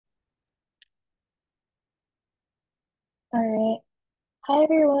Hi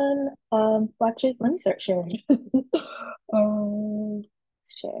everyone. Well, actually, let me start sharing. Um,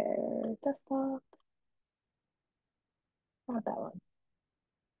 Share desktop. Not that one.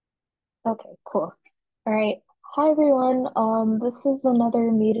 Okay, cool. All right. Hi everyone. This is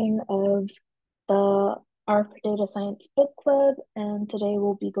another meeting of the R for Data Science Book Club, and today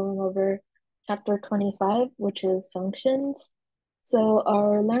we'll be going over chapter 25, which is functions. So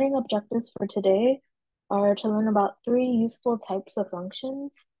our learning objectives for today are to learn about three useful types of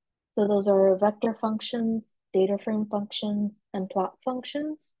functions. So those are vector functions, data frame functions, and plot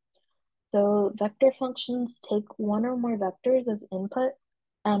functions. So vector functions take one or more vectors as input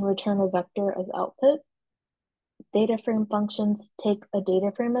and return a vector as output. Data frame functions take a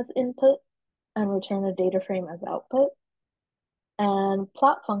data frame as input and return a data frame as output. And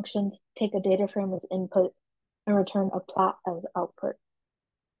plot functions take a data frame as input and return a plot as output.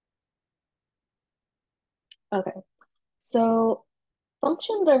 Okay, so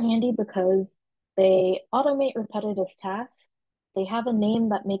functions are handy because they automate repetitive tasks. They have a name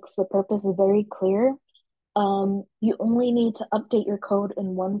that makes the purpose very clear. You only need to update your code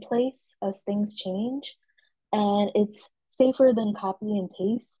in one place as things change, and it's safer than copy and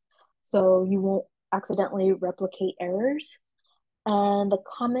paste, so you won't accidentally replicate errors. And the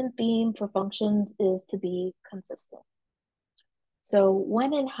common theme for functions is to be consistent. So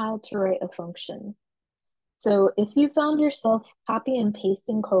when and how to write a function. So if you found yourself copy and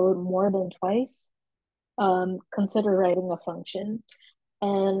pasting code more than twice, consider writing a function.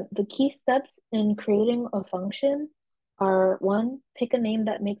 And the key steps in creating a function are one, pick a name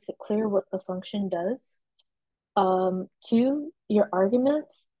that makes it clear what the function does. Two, your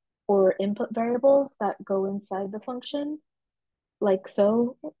arguments or input variables that go inside the function, like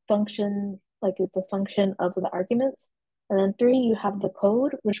so, function, like it's a function of the arguments. And then three, you have the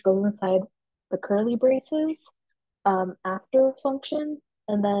code, which goes inside the curly braces after function.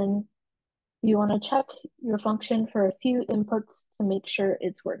 And then you want to check your function for a few inputs to make sure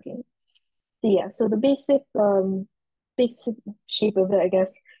it's working. So yeah, so the basic shape of it, I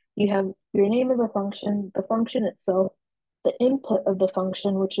guess, you have your name of the function itself, the input of the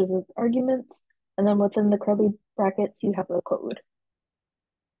function, which is its arguments, and then within the curly brackets, you have the code.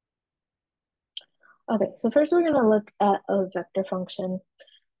 Okay, so first we're going to look at a vector function.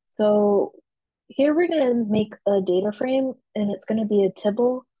 So here we're going to make a data frame, and it's going to be a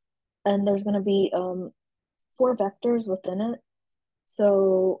tibble, and there's going to be four vectors within it.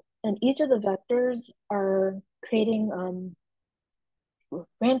 So, and each of the vectors are creating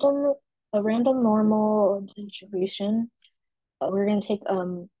random a random normal distribution. We're going to take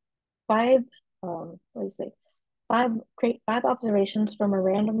five what do you say create five observations from a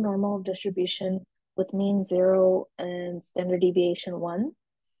random normal distribution with mean 0 and standard deviation 1.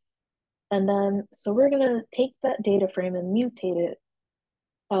 And then so we're going to take that data frame and mutate it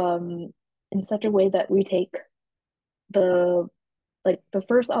in such a way that we take the the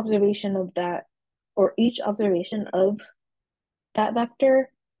first observation of that, or each observation of that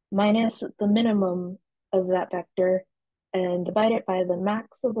vector minus the minimum of that vector, and divide it by the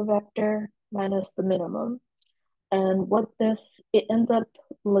max of the vector minus the minimum. And it ends up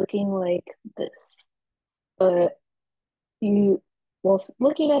looking like this. But you, well,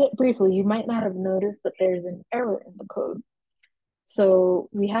 looking at it briefly, you might not have noticed that there's an error in the code. So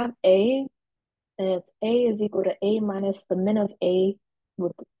we have A, and it's A is equal to A minus the min of A,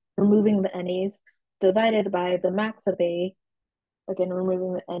 with removing the NAs, divided by the max of A, again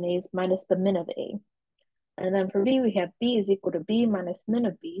removing the NAs, minus the min of A. And then for B, we have B is equal to B minus min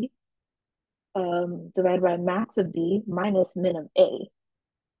of B, divided by max of B minus min of A.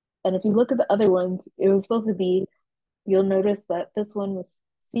 And if you look at the other ones, it was supposed to be, you'll notice that this one was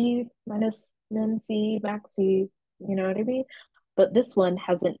C minus min C, max C, you know what I mean? But this one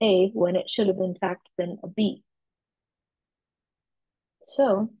has an A when it should have in fact been a B.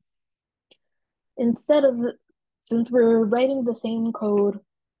 So instead of, since we're writing the same code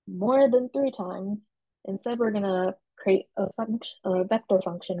more than 3 times, instead we're gonna create a vector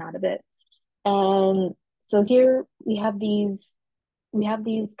function out of it. And so here we have these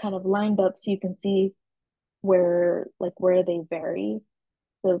kind of lined up so you can see where they vary.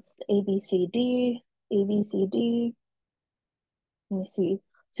 So it's A, B, C, D, A, B, C, D. Let me see.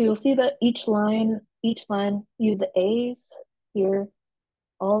 So you'll see that each line, you have the A's here.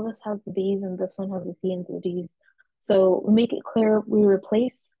 All of this has the B's and this one has the C and the D's. So we make it clear we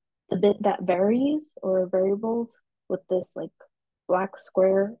replace the bit that varies or variables with this like black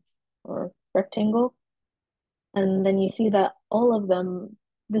square or rectangle. And then you see that all of them,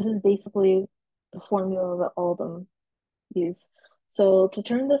 this is basically the formula that all of them use. So to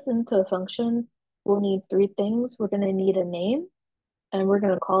turn this into a function, we'll need three things. We're going to need a name. and we're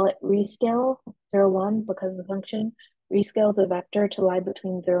going to call it rescale 0, 1 because the function rescales a vector to lie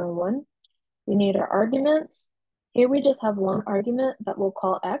between 0 and 1. We need our arguments. Here we just have one argument that we'll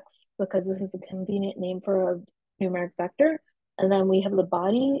call x because this is a convenient name for a numeric vector. And then we have the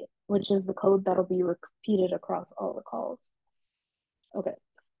body, which is the code that'll be repeated across all the calls. Okay,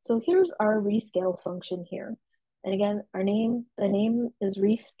 so here's our rescale function here. And again, the name is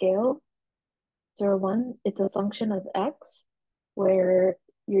rescale 0, 1. It's a function of x where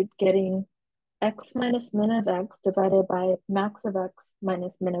you're getting x minus min of x divided by max of x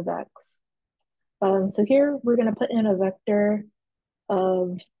minus min of x. So here we're going to put in a vector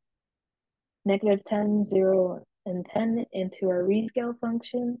of -10, 0, and 10 into our rescale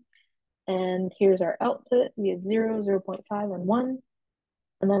function. And here's our output. We have 0, 0.5, and 1.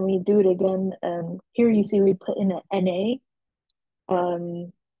 And then we do it again. And here you see we put in an NA.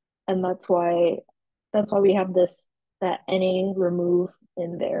 And that's why we have that NA remove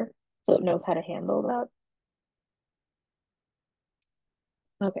in there. So it knows how to handle that.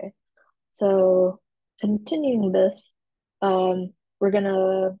 Okay. So continuing this, we're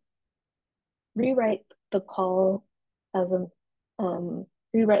gonna rewrite the call as a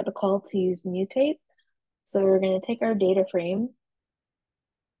rewrite the call to use mutate. So we're gonna take our data frame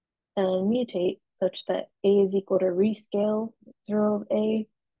and mutate such that A is equal to rescale 0 of A,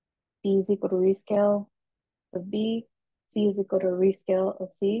 B is equal to rescale of B, C is equal to rescale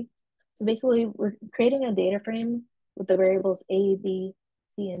of C. So basically we're creating a data frame with the variables A, B,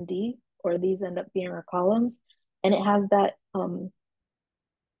 C, and D, or these end up being our columns. And it has that,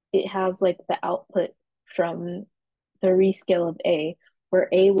 it has like the output from the rescale of A, where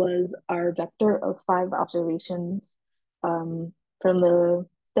A was our vector of 5 observations from the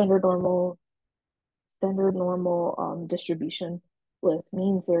standard normal distribution with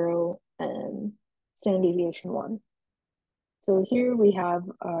mean 0 and standard deviation 1. So here we have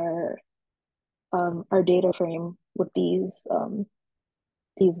our data frame with these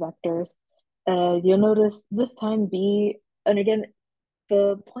vectors. You'll notice this time B, and again,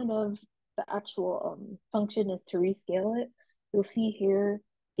 the point of the actual function is to rescale it. You'll see here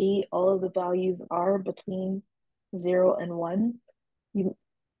B, all of the values are between 0 and 1. You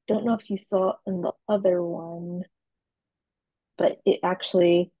don't know if you saw in the other one, but it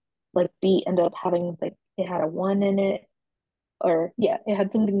actually, like B ended up having, like, it had a 1 in it, or yeah, it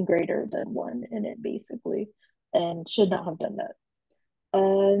had something greater than 1 in it basically, and should not have done that.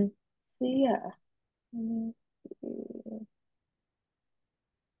 So yeah.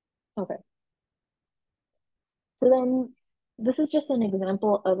 Okay. So then this is just an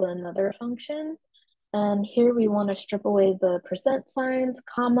example of another function. And here we want to strip away the percent signs,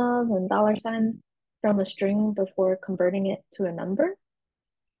 commas, and dollar signs from a string before converting it to a number.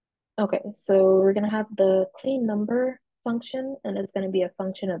 Okay, so we're going to have the clean number function, and it's going to be a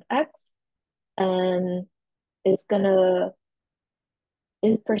function of x, and it's going to,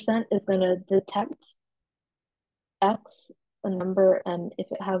 %, is going to detect x, a number, and if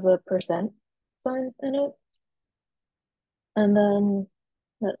it has a percent sign in it. And then,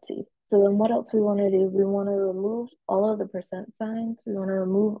 let's see. So then what else we want to do? We want to remove all of the percent signs. We want to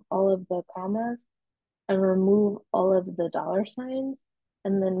remove all of the commas and remove all of the dollar signs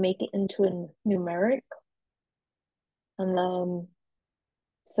and then make it into a numeric. And then,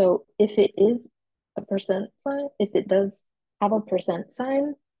 so if it is a percent sign, if it does have a percent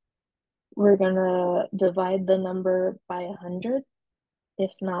sign, we're gonna divide the number by 100.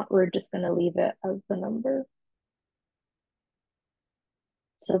 If not, we're just gonna leave it as the number.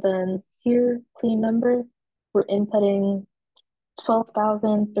 So then here, clean number, we're inputting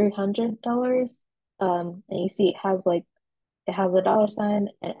 $12,300. And you see it has a dollar sign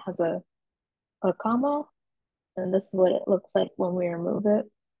and it has a comma. And this is what it looks like when we remove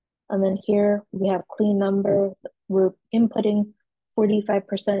it. And then here we have clean number. We're inputting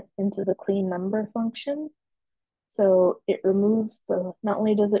 45% into the clean number function. So it removes not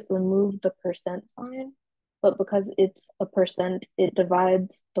only does it remove the percent sign, but because it's a percent, it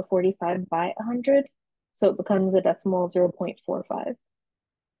divides the 45 by 100. So it becomes a decimal 0.45.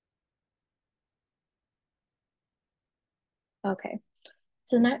 Okay,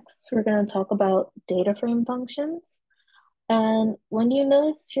 so next we're going to talk about data frame functions. And when you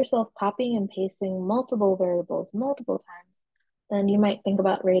notice yourself copying and pasting multiple variables multiple times, then you might think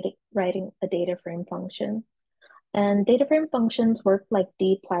about writing a data frame function. And data frame functions work like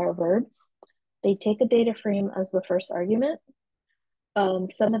dplyr verbs. They take a data frame as the first argument.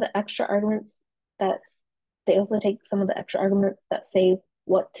 Some of the extra arguments they also take some of the extra arguments that say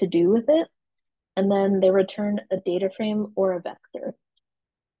what to do with it. And then they return a data frame or a vector.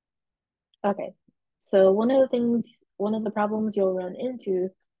 Okay, so one of the things one of the problems you'll run into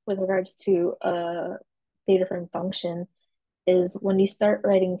with regards to a data frame function is when you start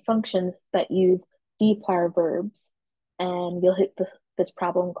writing functions that use dplyr verbs, and you'll hit this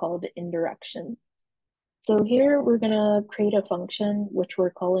problem called indirection. So here we're going to create a function which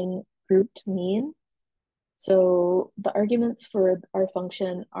we're calling grouped mean. So the arguments for our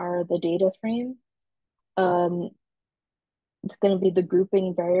function are the data frame. It's going to be the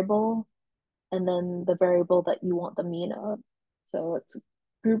grouping variable, and then the variable that you want the mean of. So it's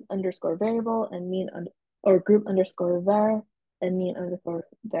group underscore variable and or group underscore var and mean underscore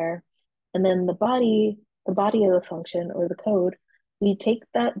var. And then the body of the function or the code, we take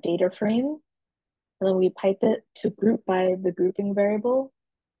that data frame and then we pipe it to group by the grouping variable,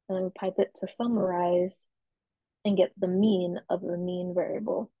 and then we pipe it to summarize and get the mean of the mean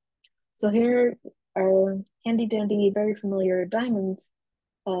variable. So here our handy dandy, very familiar diamonds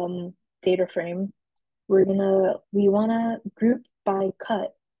data frame. We wanna group by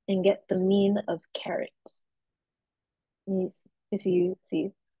cut and get the mean of carrots. If you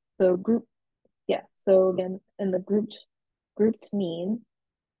see, so so again, in the grouped mean,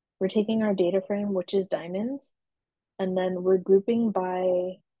 we're taking our data frame, which is diamonds, and then we're grouping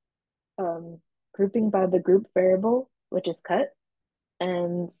by the group variable, which is cut,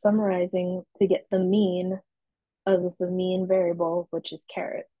 and summarizing to get the mean of the mean variable, which is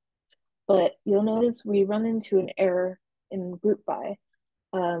carrot. But you'll notice we run into an error in group by,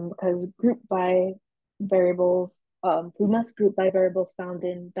 because group by variables, we must group by variables found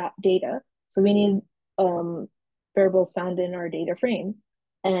in data. So we need variables found in our data frame.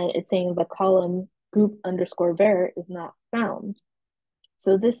 And it's saying the column group underscore var is not found.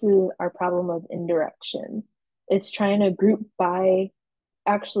 So this is our problem of indirection. It's trying to group by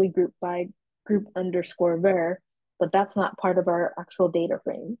group underscore var, but that's not part of our actual data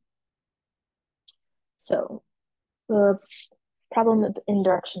frame. So the problem of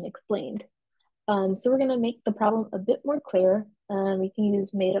indirection explained. So we're going to make the problem a bit more clear, and we can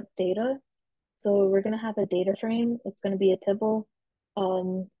use made-up data. So we're going to have a data frame. It's going to be a tibble.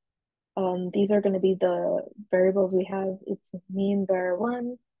 These are going to be the variables we have. It's mean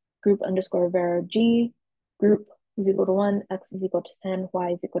var1, group underscore var g, group is equal to 1, x is equal to 10,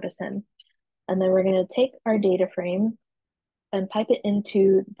 y is equal to 10. And then we're going to take our data frame and pipe it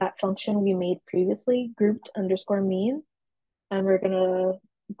into that function we made previously, grouped underscore mean. And we're going to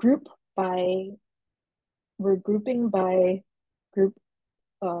we're grouping by group,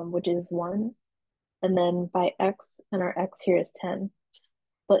 which is 1, and then by x, and our x here is 10.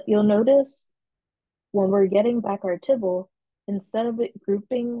 But you'll notice when we're getting back our tibble, instead of it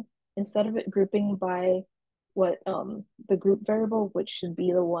grouping by what the group variable, which should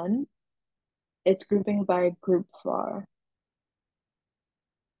be the 1, it's grouping by group var.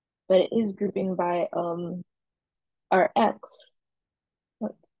 But it is grouping by our x.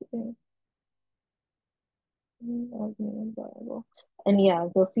 Let's see. Variable. And yeah,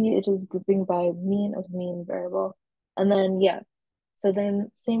 you'll see it is grouping by mean of mean variable. And then so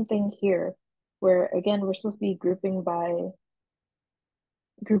then same thing here, where again we're supposed to be grouping by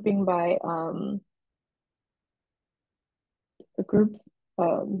a group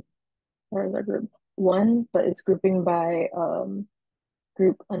where is our group? 1, but it's grouping by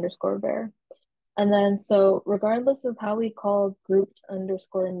group underscore var. And then so regardless of how we call grouped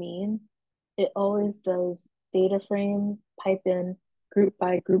underscore mean, it always does data frame pipe in group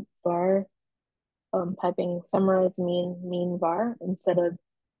by group var, piping summarize mean var, instead of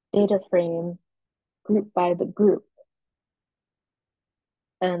data frame group by the group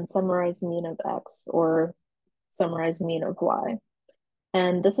and summarize mean of x or summarize mean of y.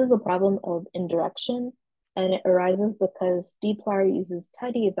 And this is a problem of indirection, and it arises because dplyr uses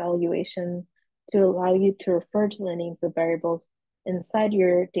tidy evaluation to allow you to refer to the names of variables inside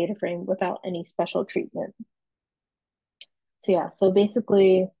your data frame without any special treatment. So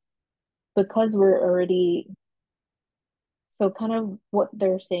basically, because we're already, so kind of what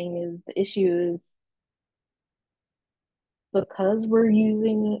they're saying is the issue is because we're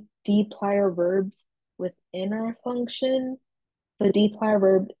using dplyr verbs within our function, the dplyr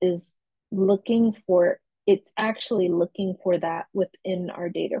verb is actually looking for that within our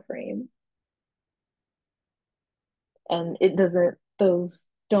data frame. And those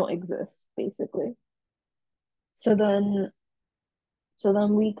don't exist, basically. So then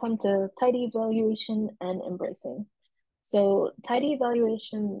we come to tidy evaluation and embracing. So tidy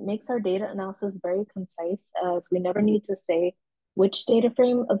evaluation makes our data analysis very concise, as we never need to say which data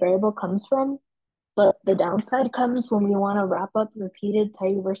frame a variable comes from. But the downside comes when we want to wrap up repeated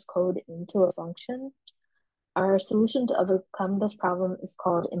tidyverse code into a function. Our solution to overcome this problem is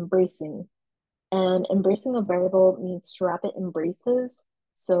called embracing. And embracing a variable means to wrap it in braces.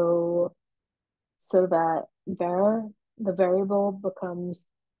 So that the variable becomes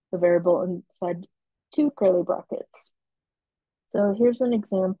the variable inside two curly brackets. So here's an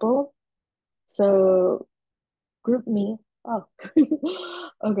example. So group me. Oh,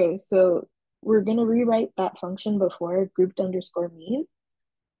 okay. So we're gonna rewrite that function before grouped underscore mean.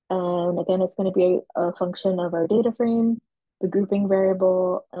 And again, it's going to be a function of our data frame, the grouping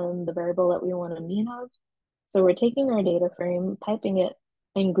variable, and the variable that we want a mean of. So we're taking our data frame, piping it,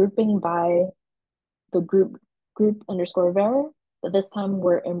 and grouping by the group underscore var, but this time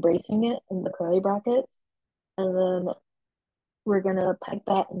we're embracing it in the curly brackets. And then we're gonna pipe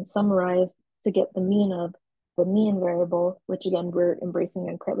that and summarize to get the mean of the mean variable, which again, we're embracing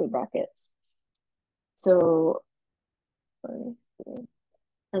in curly brackets. So,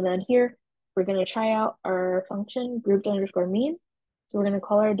 and then here, we're gonna try out our function grouped underscore mean. So we're gonna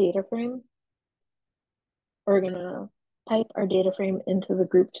call our data frame. We're gonna pipe our data frame into the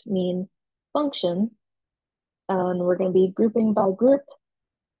grouped mean function. And we're gonna be grouping by group,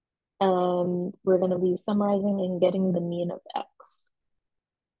 and we're going to be summarizing and getting the mean of x.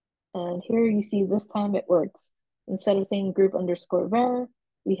 And here you see this time it works. Instead of saying group underscore var,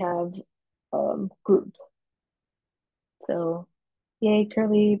 we have group. So yay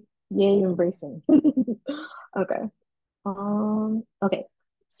curly, yay embracing. Okay. Okay.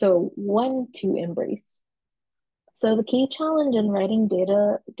 So when to embrace. So the key challenge in writing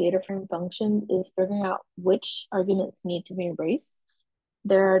data frame functions is figuring out which arguments need to be embraced.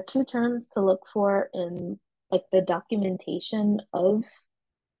 There are two terms to look for in like the documentation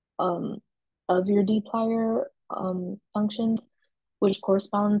um of your dplyr functions, which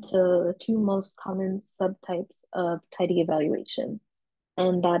correspond to the two most common subtypes of tidy evaluation.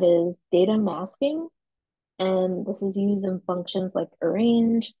 And that is data masking, and this is used in functions like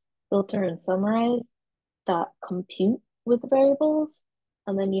arrange, filter, and summarize that compute with variables.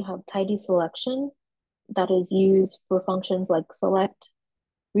 And then you have tidy selection that is used for functions like select,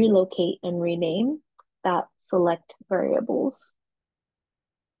 relocate, and rename that select variables.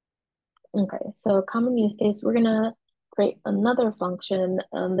 Okay, so a common use case, we're gonna create another function.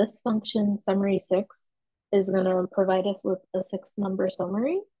 This function, summary 6, is gonna provide us with a 6-number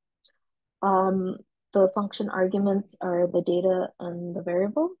summary. Um, the function arguments are the data and the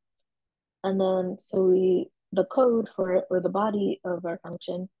variable. And then, the code for it, or the body of our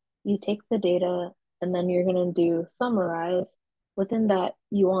function, you take the data and then you're gonna do summarize. Within that,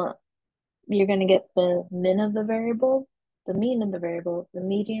 you're gonna get the min of the variable, the mean of the variable, the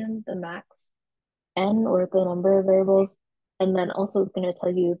median, the max, n, or the number of variables, and then also it's gonna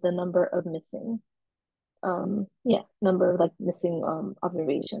tell you the number of missing, number of like missing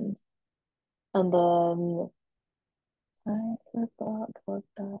observations. And then I forgot what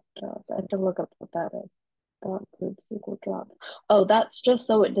that does. I have to look up what that is. Dot groups equal drop. Oh, that's just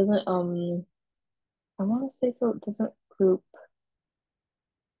so it doesn't I want to say so it doesn't group.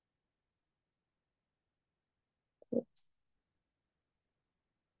 Oops,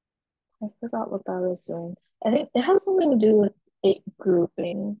 I forgot what that is doing. I think it has something to do with it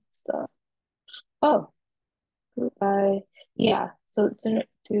grouping stuff. Oh, group by, yeah. So it's in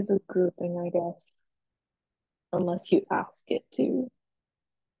do the grouping, I guess, unless you ask it to.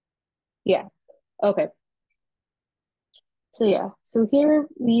 Yeah. Okay. So yeah. So here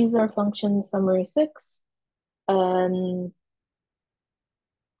we use our function summary 6, um,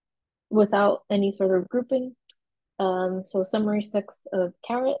 without any sort of grouping. So summary 6 of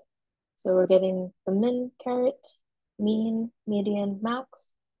Garrett. So we're getting the min caret, mean, median, max,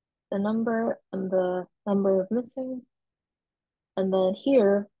 the number, and the number of missing. And then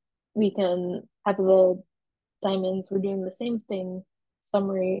here we can have the diamonds. We're doing the same thing,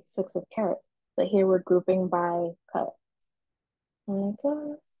 summary 6 of caret, but here we're grouping by cut.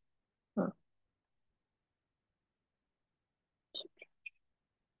 Okay. Huh.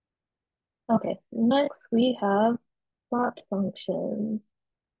 Okay, next we have plot functions.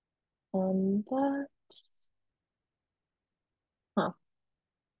 That, huh,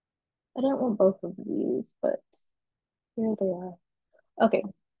 I don't want both of these, but here they are. Okay,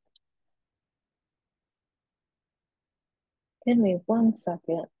 give me 1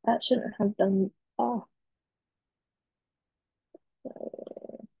 second. That shouldn't have done, oh,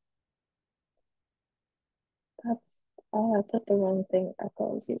 that's, I put the wrong thing,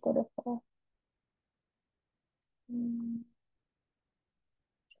 echoes equal to false.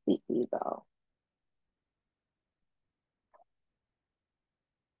 The eval.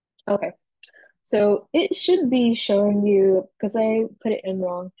 Okay, so it should be showing you, because I put it in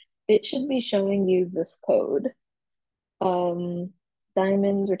wrong, it should be showing you this code. Um,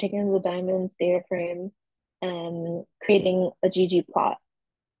 diamonds, we're taking the diamonds data frame and creating a ggplot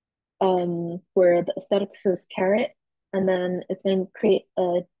where the aesthetics is caret, and then it's going to create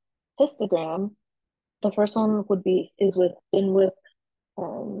a histogram. The first one would be is with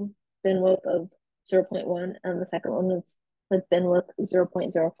um bin width of 0.1, and the second one is with bin width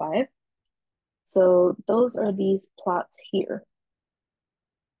 0.05. So those are these plots here.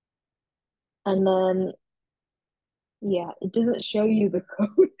 And then yeah, it doesn't show you the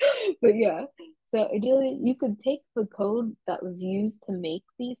code, but yeah. So ideally, you could take the code that was used to make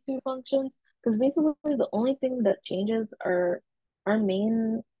these two functions, because basically the only thing that changes are our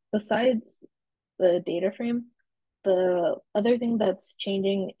main, besides the data frame, the other thing that's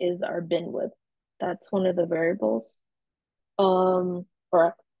changing is our bin width. That's one of the variables. Or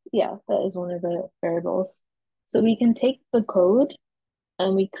yeah, that is one of the variables. So we can take the code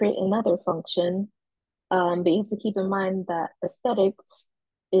and we create another function, but you have to keep in mind that aesthetics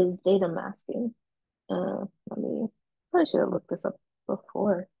is data masking. Let me, probably should have looked this up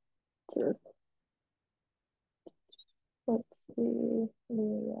before to, let's see,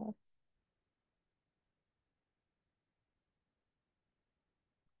 yeah,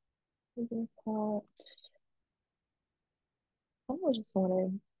 I just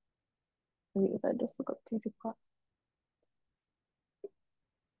wanted, maybe if I just look up 2D class.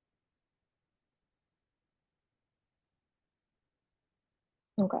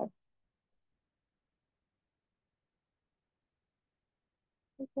 Okay.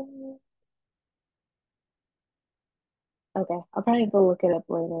 Okay, I'll probably go look it up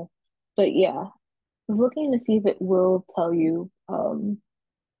later. But yeah, I was looking to see if it will tell you the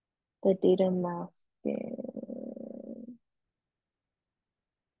data masking.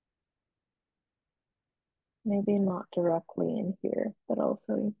 Maybe not directly in here, but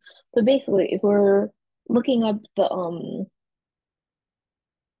also. So basically, if we're looking up the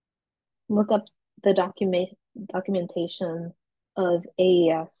look up the documentation of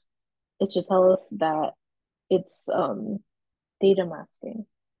AES, it should tell us that it's data masking.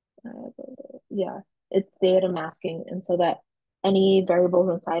 Yeah, it's data masking, and so that any variables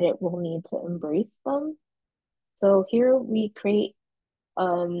inside it will need to embrace them. So here we create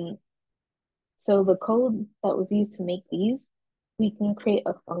so the code that was used to make these, we can create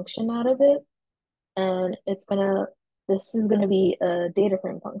a function out of it, and this is gonna be a data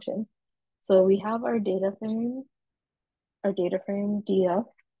frame function. So we have our data frame df,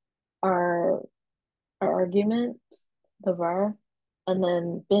 our argument, the var, and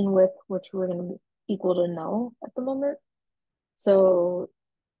then bin width, which we're gonna equal to null at the moment. So,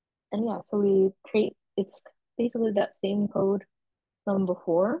 and yeah, so we create, it's basically that same code from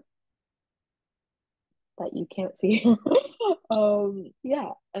before that you can't see.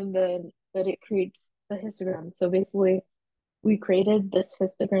 Yeah, and then that it creates the histogram. So basically, we created this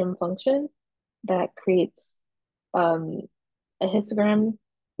histogram function that creates um a histogram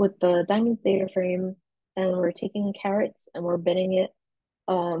with the diamonds data frame, and we're taking carets and we're binning it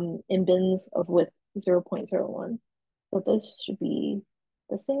in bins of width 0.01. So this should be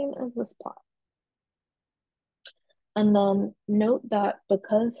the same as this plot. And then note that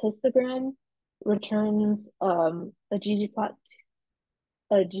because histogram returns a ggplot,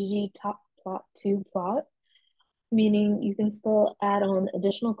 a ggtop plot to plot, meaning you can still add on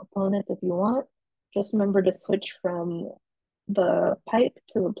additional components if you want. Just remember to switch from the pipe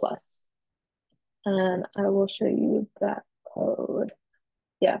to the plus. And I will show you that code.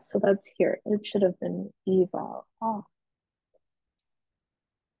 Yeah, so that's here. It should have been eval. Oh,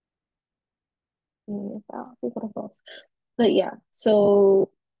 eval. See what else. But yeah, so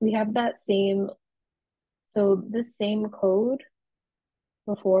we have that same, so this same code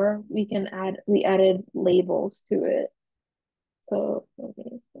before we added labels to it. So let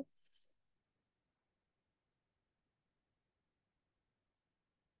me just,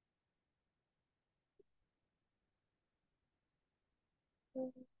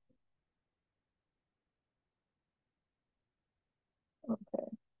 okay,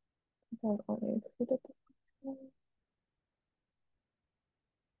 I've only included the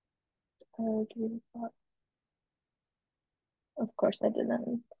of course I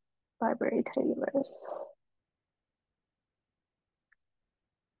didn't library tailors.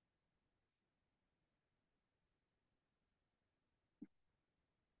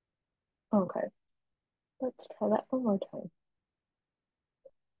 Okay, let's try that one more time.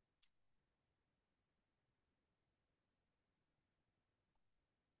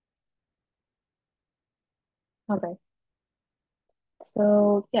 Okay,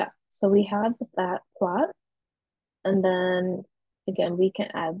 so yeah, so we have that plot, and then again we can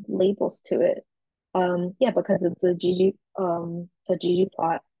add labels to it. Yeah, because it's a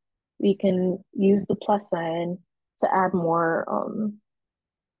ggplot, we can use the plus sign to add more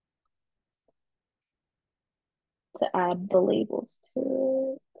to add the labels to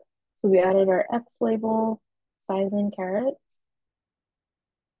it. So we added our X label, size in carats,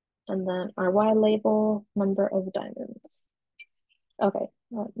 and then our Y label, number of diamonds. Okay,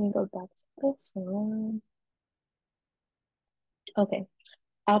 let me go back to this one. Okay,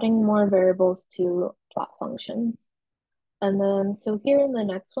 adding more variables to plot functions. And then, so here in the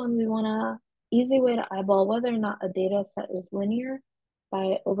next one, we want a easy way to eyeball whether or not a data set is linear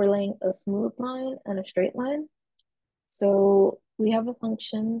by overlaying a smooth line and a straight line. So we have a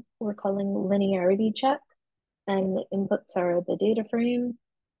function we're calling linearity check, and the inputs are the data frame,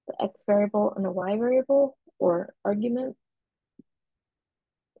 the X variable, and a Y variable, or argument,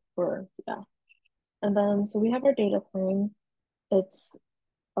 or yeah. And then, so we have our data frame. It's,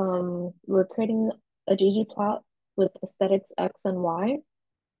 we're creating a ggplot with aesthetics X and Y,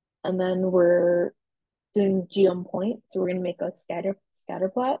 and then we're doing G on point. So we're going to make a scatter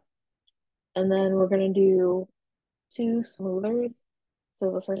plot. And then we're going to do two smoothers.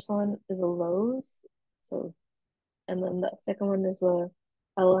 So the first one is a lows. So, and then the second one is a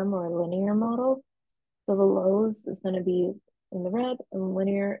LM or a linear model. So the lows is going to be in the red and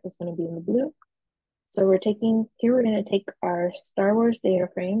linear is going to be in the blue. So we're going to take our Star Wars data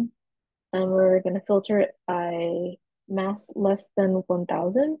frame and we're going to filter it by mass less than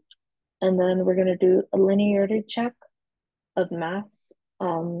 1000. And then we're going to do a linearity check of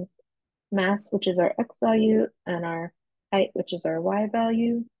um, mass, which is our X value, and our height, which is our Y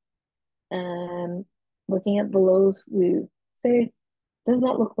value. And looking at the lows, we say it does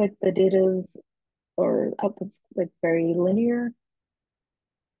not look like the data's or output's like very linear.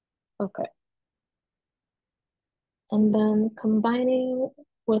 Okay. And then combining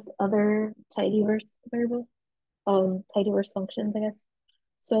with other tidyverse variables, tidyverse functions, I guess.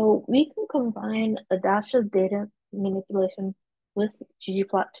 So we can combine a dash of data manipulation with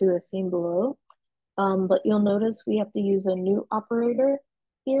ggplot2 as seen below. But you'll notice we have to use a new operator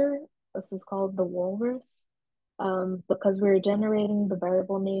here. This is called the walrus, because we're generating the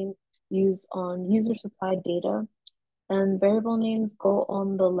variable name used on user supplied data. And variable names go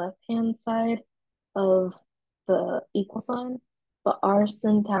on the left-hand side of the equal sign, but our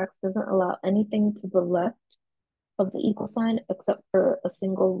syntax doesn't allow anything to the left of the equal sign except for a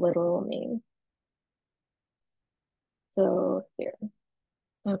single literal name. So here,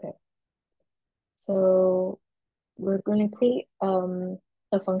 okay. So we're going to create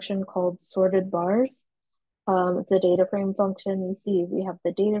a function called sorted bars. It's a data frame function. You see we have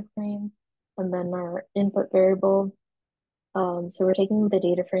the data frame and then our input variable. So we're taking the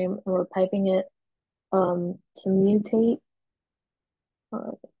data frame and we're piping it to mutate.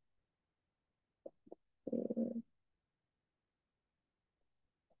 Uh,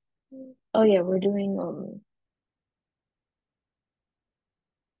 oh yeah, we're doing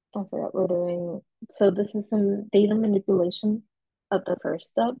I forgot we're doing, so this is some data manipulation at the first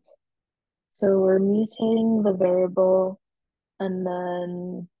step. So we're mutating the variable and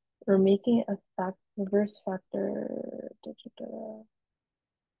then we're making a reverse factor,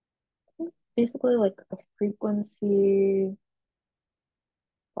 basically like a frequency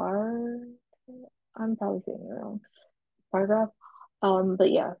bar. I'm probably saying it wrong. Bar graph.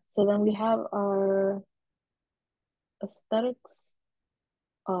 But yeah, so then we have our aesthetics,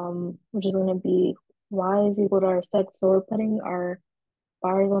 which is going to be y is equal to our aesthetics. So we're putting our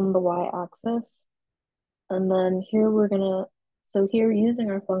bars on the y-axis. And then here we're gonna, so here using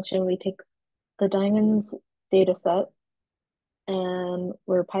our function, we take the diamonds data set and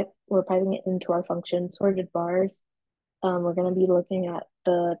we're piping it into our function sorted bars. We're gonna be looking at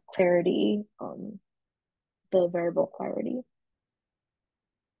the clarity, the variable clarity.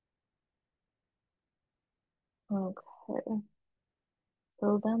 Okay.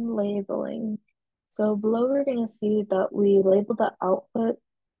 So then labeling. So below we're gonna see that we label the output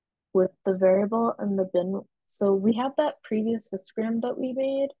with the variable and the bin. So we have that previous histogram that we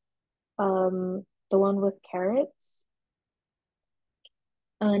made, the one with carrots.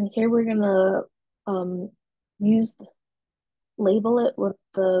 And here we're gonna use label it with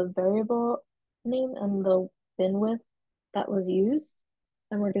the variable name and the bin width that was used.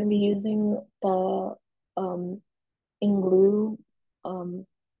 And we're gonna be using the in-glue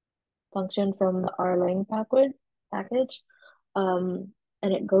function from the rlang package.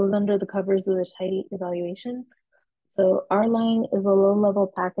 And it goes under the covers of the tidy evaluation. So rlang is a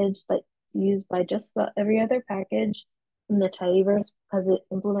low-level package that's used by just about every other package in the tidyverse because it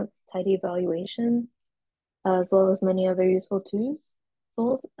implements tidy evaluation as well as many other useful tools.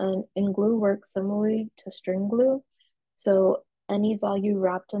 pixels, and in glue works similarly to string glue. So any value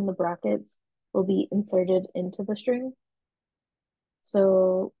wrapped in the brackets will be inserted into the string.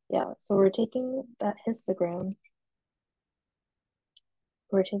 So yeah, so we're taking that histogram,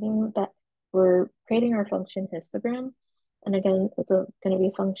 we're taking that, we're creating our function histogram. And again, it's going to be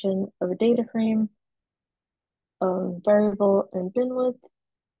a function of a data frame, variable, and bin width.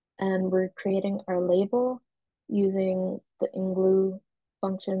 And we're creating our label using the inglue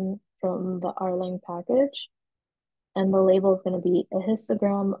function from the rlang package. And the label is going to be a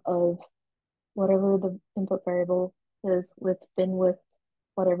histogram of whatever the input variable is with bin width,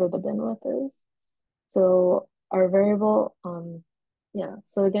 whatever the bin width is. So our variable, yeah,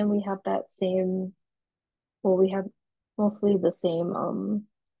 so again, we have that same, well, we have mostly the same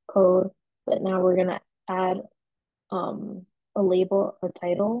code, but now we're gonna add a label, a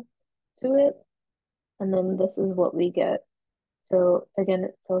title to it, and then this is what we get. So again,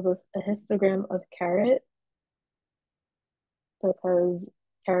 it tells us a histogram of Garrett because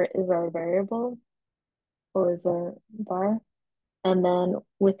Garrett is our variable or is our var. And then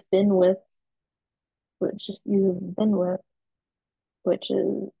with bin width, which uses bin width, which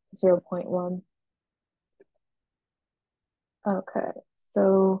is 0.1. Okay,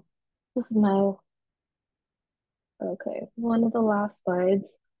 so this is my, okay, one of the last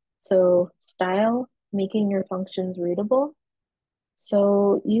slides. So style, making your functions readable.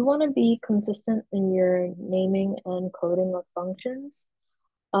 So you want to be consistent in your naming and coding of functions.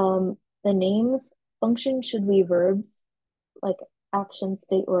 The names, functions should be verbs like action,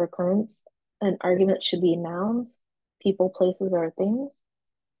 state, or occurrence, and arguments should be nouns, people, places, or things.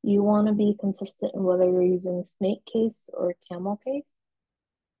 You want to be consistent in whether you're using snake case or camel case.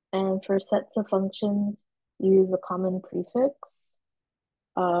 And for sets of functions, use a common prefix,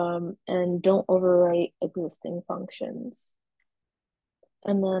 and don't overwrite existing functions.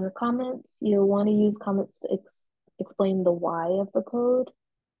 And then comments, you'll want to use comments to explain the why of the code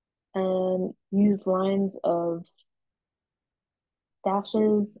and use lines of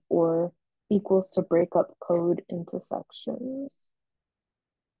dashes or equals to break up code into sections.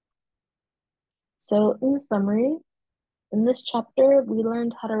 So in summary, in this chapter, we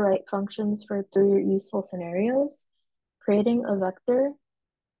learned how to write functions for three useful scenarios: creating a vector,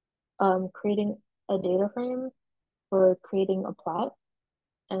 creating a data frame, or creating a plot.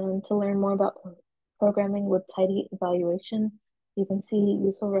 And to learn more about programming with tidy evaluation, you can see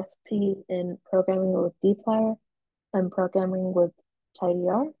useful recipes in programming with dplyr and programming with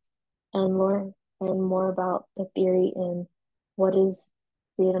tidyr, and learn more about the theory in what is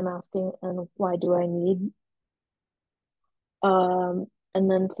data masking and why do I need. And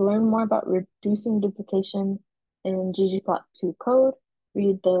then to learn more about reducing duplication in ggplot2 code,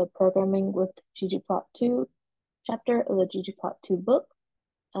 read the Programming with ggplot2 chapter of the ggplot2 book.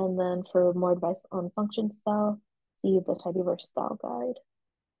 And then for more advice on function style, see the tidyverse style guide.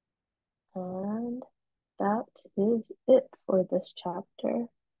 And that is it for this chapter.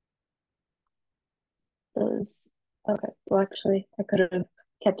 Those, okay, well, actually, I could have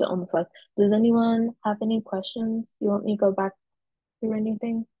kept it on the slide. Does anyone have any questions? You want me to go back through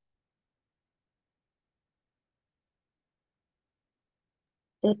anything?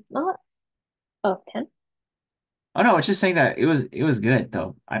 If not, oh, Ken? Oh no, it's just saying that it was good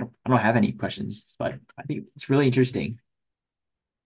though. I don't have any questions, but I think it's really interesting.